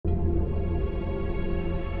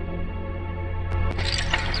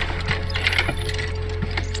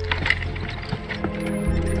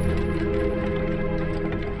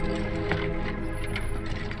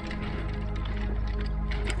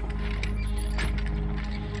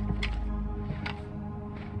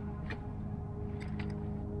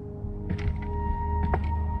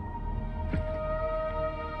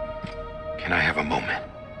Can I have a moment?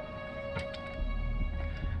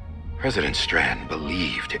 President Strand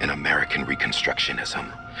believed in American Reconstructionism.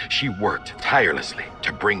 She worked tirelessly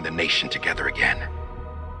to bring the nation together again.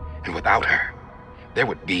 And without her, there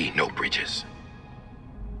would be no bridges.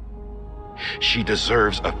 She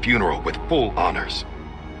deserves a funeral with full honors.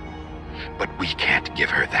 But we can't give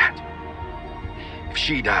her that. If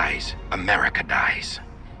she dies, America dies.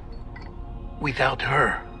 Without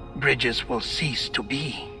her, bridges will cease to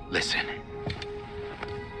be. Listen.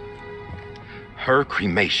 Her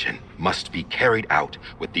cremation must be carried out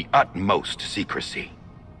with the utmost secrecy.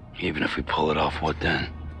 Even if we pull it off, what then?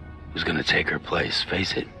 Who's gonna take her place?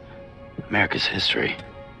 Face it, America's history.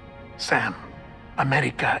 Sam,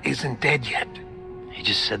 America isn't dead yet. He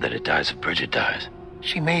just said that it dies if Bridget dies.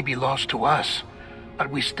 She may be lost to us, but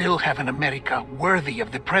we still have an America worthy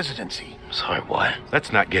of the presidency. Sorry, what?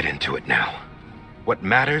 Let's not get into it now. What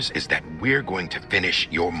matters is that we're going to finish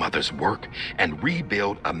your mother's work and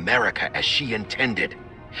rebuild America as she intended.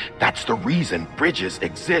 That's the reason Bridges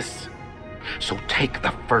exists. So take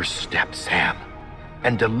the first step, Sam,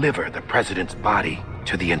 and deliver the president's body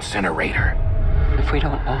to the incinerator. If we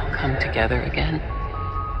don't all come together again,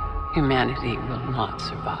 humanity will not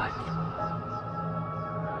survive.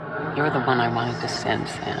 You're the one I wanted to send,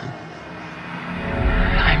 Sam.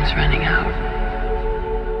 Time's running out.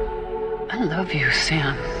 I love you,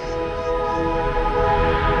 Sam.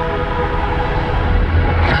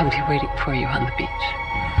 I'll be waiting for you on the beach.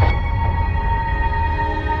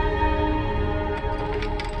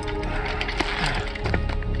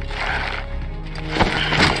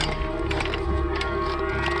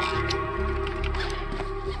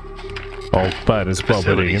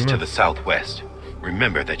 Facilities to the southwest.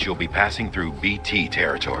 Remember that you'll be passing through BT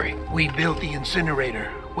territory. We built the incinerator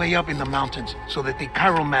way up in the mountains so that the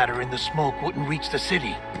chiral matter in the smoke wouldn't reach the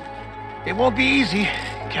city. It won't be easy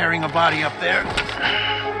carrying a body up there.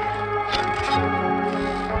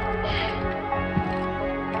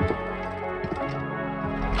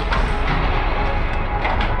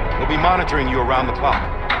 We'll be monitoring you around the clock.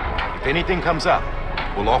 If anything comes up,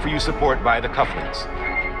 we'll offer you support via the cufflinks.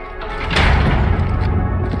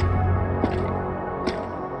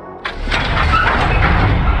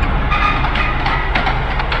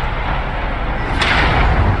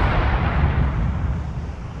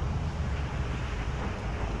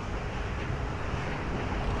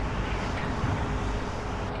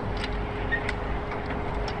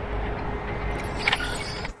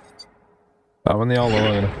 Ja, men i alla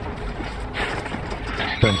dagar.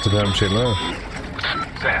 55 kilo.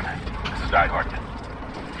 Sam, this is Die Hartman.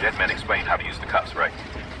 Dead men explained how to use the cuffs, right?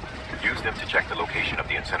 Use them to check the location of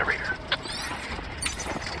the incinerator.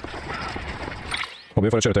 Och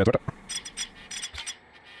vi får köra till ett.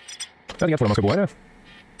 Jag vet inte var man ska gå här.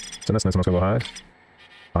 Så nästan som man ska gå här.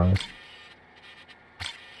 Här.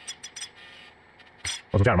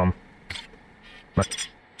 Och så fjärnar man. Nej.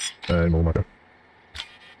 Det är nog Martin.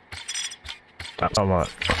 Ja, samma här.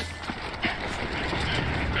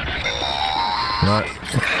 Nej.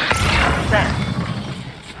 Sam,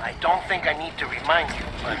 I don't think I need to remind you,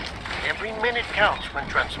 but every minute counts when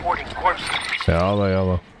transporting corpses.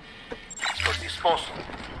 Ja. For disposal.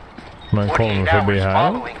 Men 48 kommer förbi hours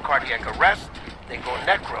här. following cardiac arrest, they go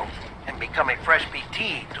necro and become a fresh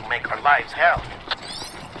BT to make our lives hell.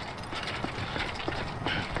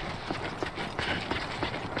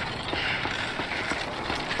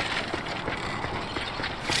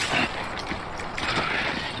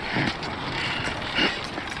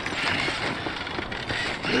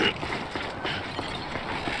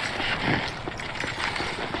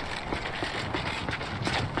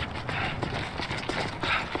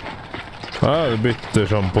 Ja, det bytte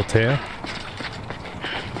som på te.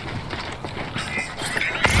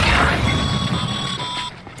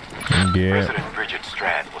 President Bridget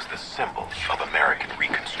Strand was the symbol of American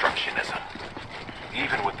Reconstructionism.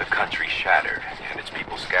 Even with the country shattered and its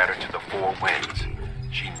people scattered to the four winds,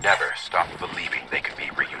 she never stopped believing they could be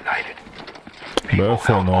reunited. People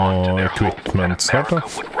held on to their hope that America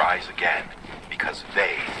would rise again because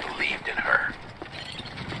they believed in her.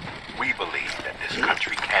 We believe that this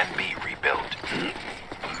country can be rebuilt.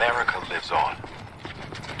 America lives on,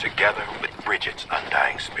 together with Bridget's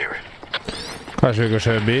undying spirit. Kanske vi går och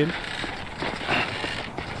kör bil.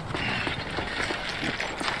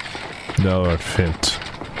 Det har varit fint.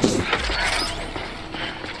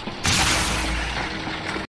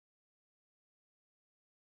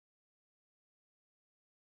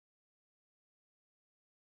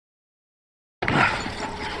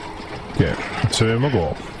 Okej, så vi må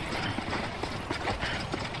gå.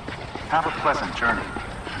 Have a pleasant journey.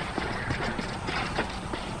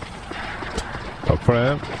 Tack för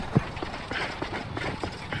det.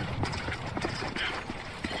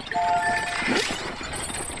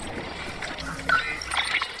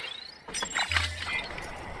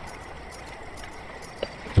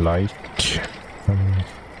 Like.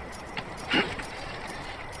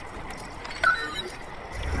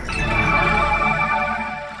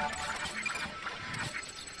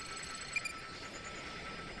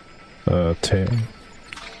 T.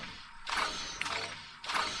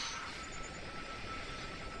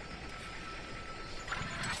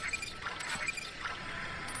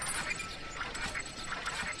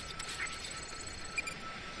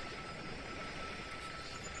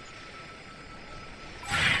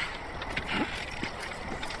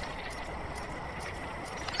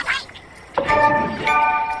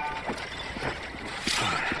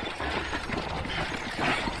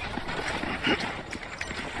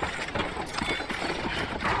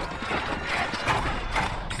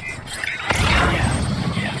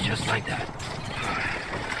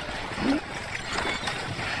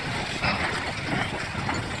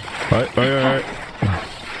 Oi.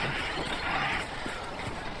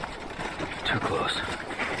 Too close.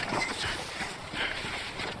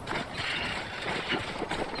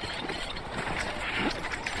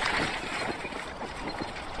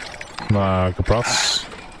 Nei, ikke plass.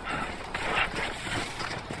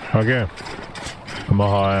 Ok. Jeg må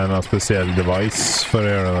ha en spesiell device for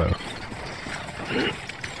å gjøre det.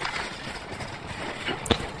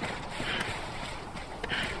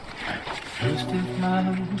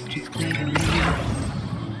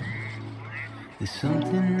 There's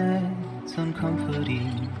something that's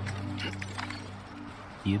uncomforting.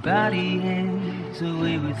 Your body is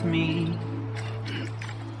away with me,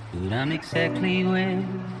 but I'm exactly where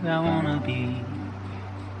I wanna be.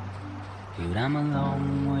 But I'm a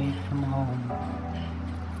long way from home.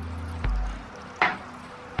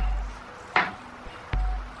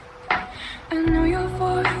 I know your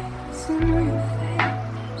voice, I know your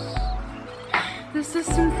face. This is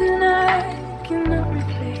something I cannot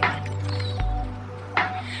replace.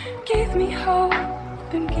 Gave me hope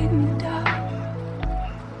and gave me doubt.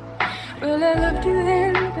 Well, I loved you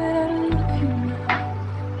then, but I don't love you now.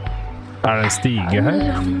 Er det en stige her? I'm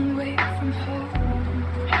a long way from home.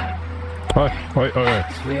 Oi.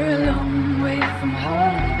 We're a long way from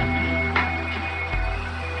home.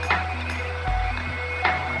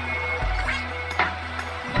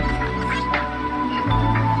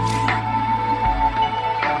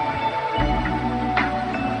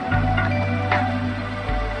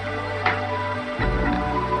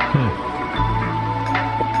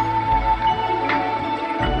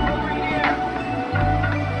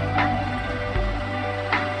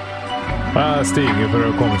 Stige for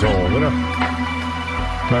å komme seg over, da.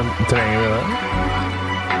 Men trenger vi det?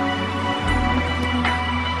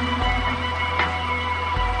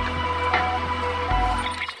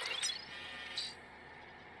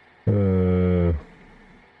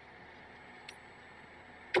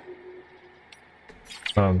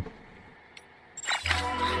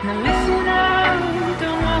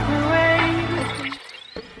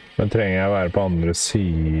 Men trenger jeg å være på andre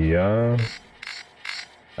siden?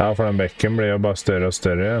 Ja, for den bekken blir jo bare større og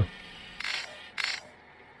større.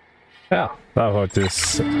 Ja, det er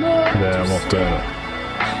faktisk det jeg måtte gjøre.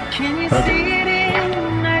 Okay.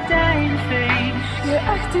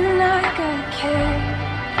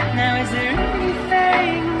 Now is there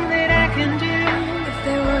anything that I can do? If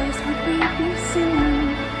there was, would we be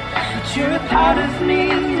singing? But you're a part of me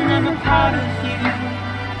and I'm a part of you.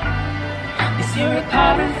 Yes, you're a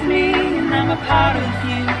part of me and I'm a part of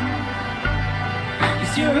you.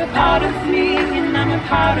 Yes, you're a part of me and I'm a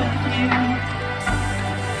part of you.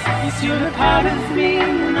 Yes, you're a part of me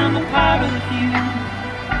and I'm a part of you.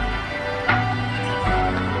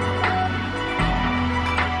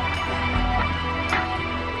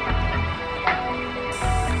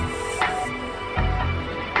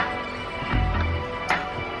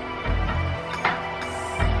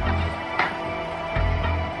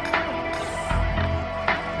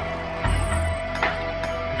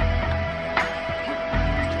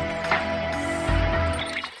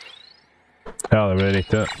 Ja, det blir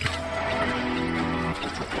riktig.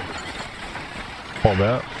 Håper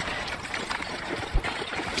jeg.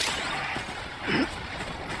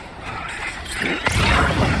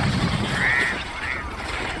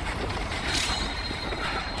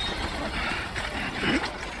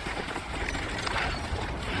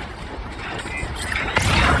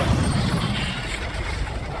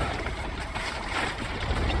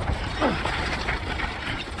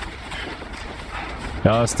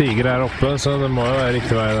 Ja, det stiger her oppe, så det må jo være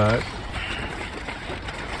riktig vei det her.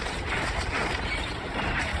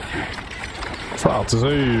 Flate så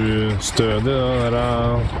ustødig, det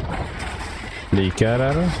der like her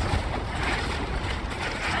er det.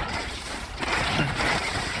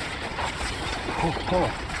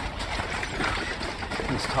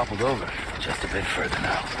 is toppled over. Just a bit further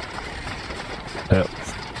now. Yep.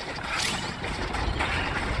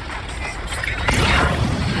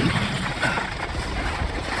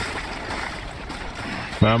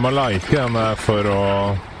 Men jeg må like den der for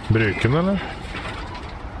å bruke den, eller?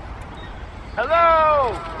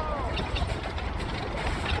 Hello!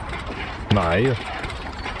 Nei.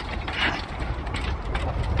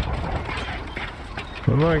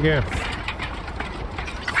 Det var ikke...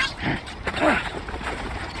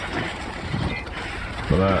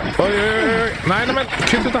 Oi! Nei, men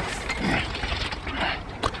kutt ut da!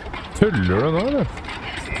 Følger du nå, eller?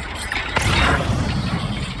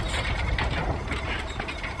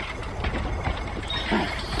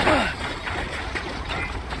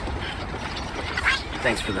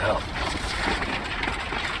 Thanks for the help.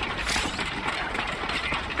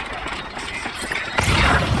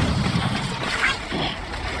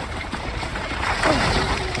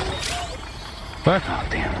 What? Oh,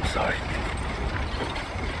 damn, I'm sorry.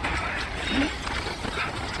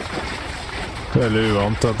 Det er veldig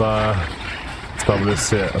uvant at det er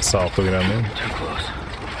stabilisatorgreier. Too close.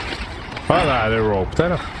 Ja, det er rope der,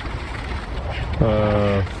 da.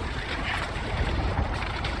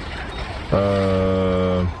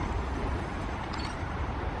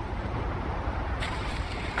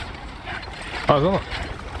 Sånn da.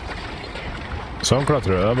 Sånn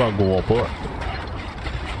klatrer jeg, det er bare å gå på det.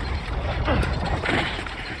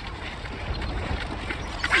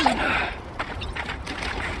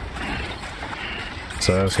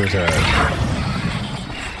 Så skal vi se her.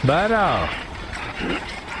 Der, ja!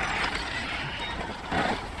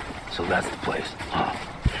 So that's the place. Ja.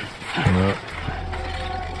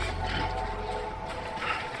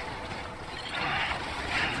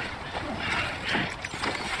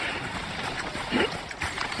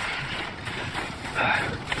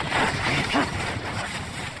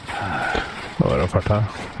 Nå var det fart her.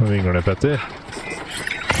 Vingler, Petter.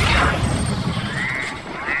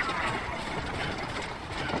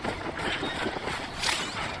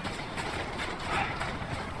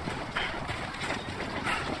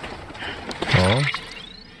 Ja.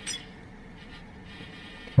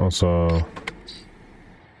 Og så...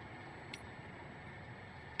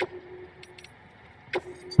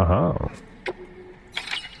 Aha.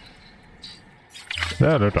 Det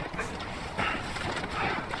er lurt da.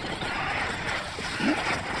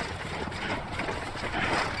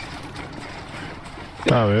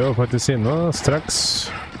 Ja, vi er jo faktisk inne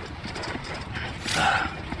straks.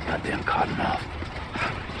 Goddamn cottonmouth.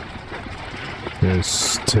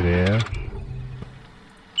 Just 3.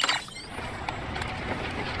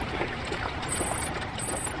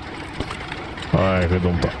 Det er egentlig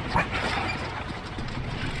dumt da.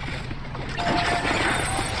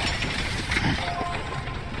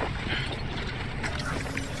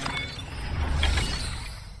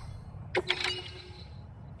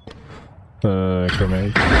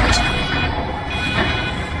 Cremate.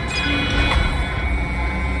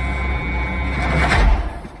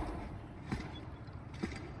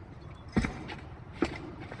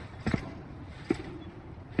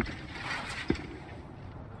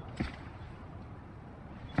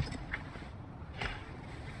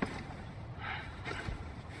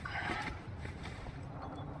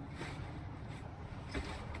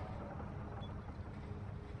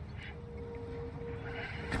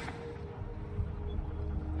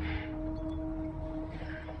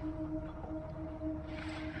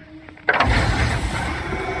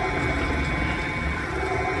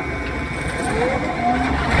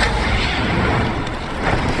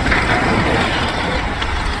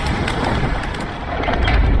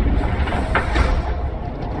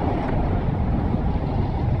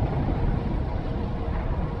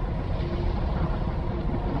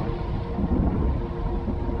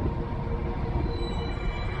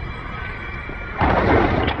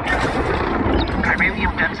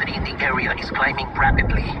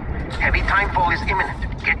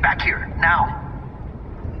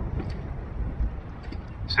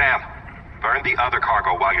 Sam, burn the other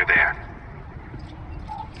cargo while you're there.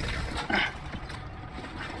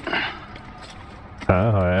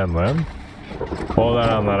 Her har jeg enda en. Og det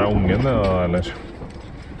er den der ungen, eller?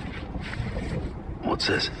 What's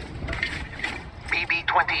this?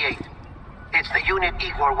 BB-28. It's the unit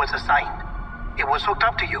Igor was assigned. It was hooked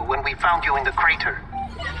up to you when we found you in the crater.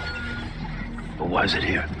 But why is it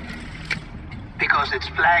here? Because it's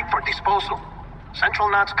flagged for disposal. Central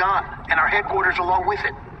Knot's gone, and our headquarters along with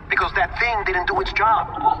it. Because that thing didn't do its job.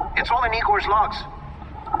 It's all in Igor's logs.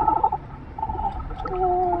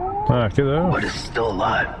 But it's still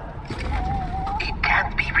alive. It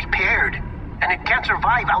can't be repaired. And it can't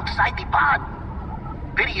survive outside the pod.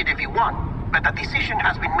 Pity it if you want. But the decision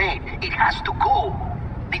has been made. It has to go.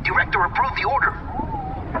 The director approved the order.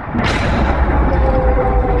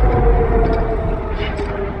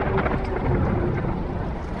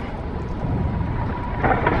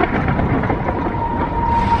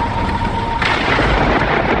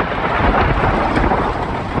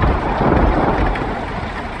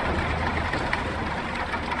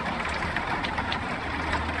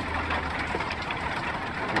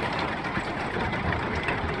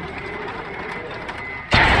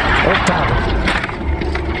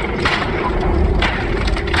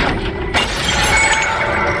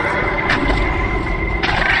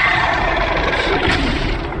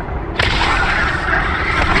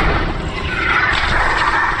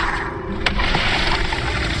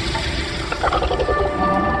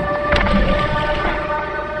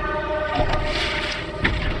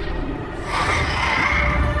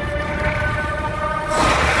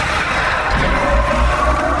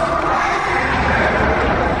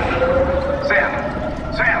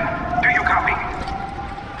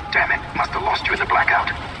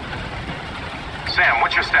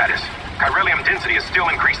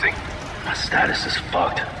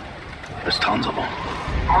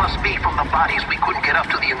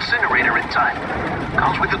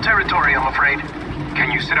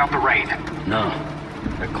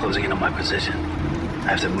 Position.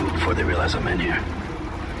 I have to move before they realize I'm in here.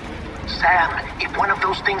 Sam, if one of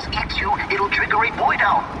those things eats you, it'll trigger a void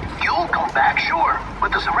out. You'll come back, sure,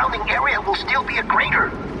 but the surrounding area will still be a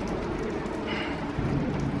crater.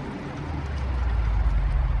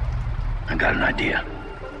 I got an idea.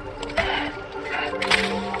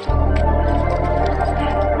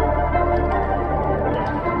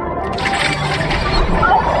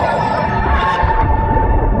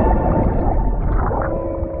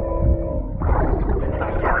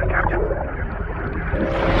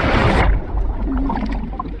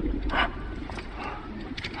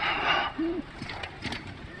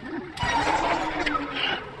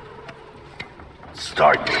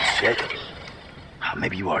 Start, you shit.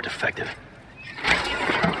 Maybe you are defective.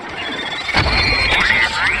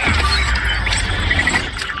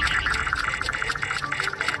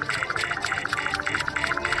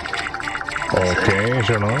 Okay,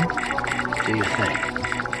 you know. Do your thing.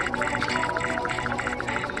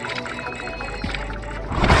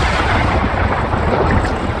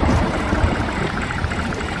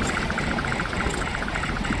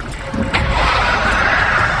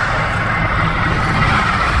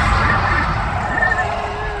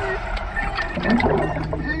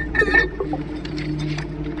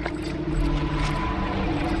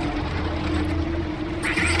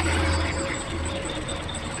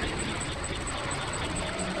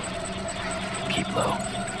 Keep low.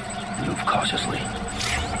 Move cautiously.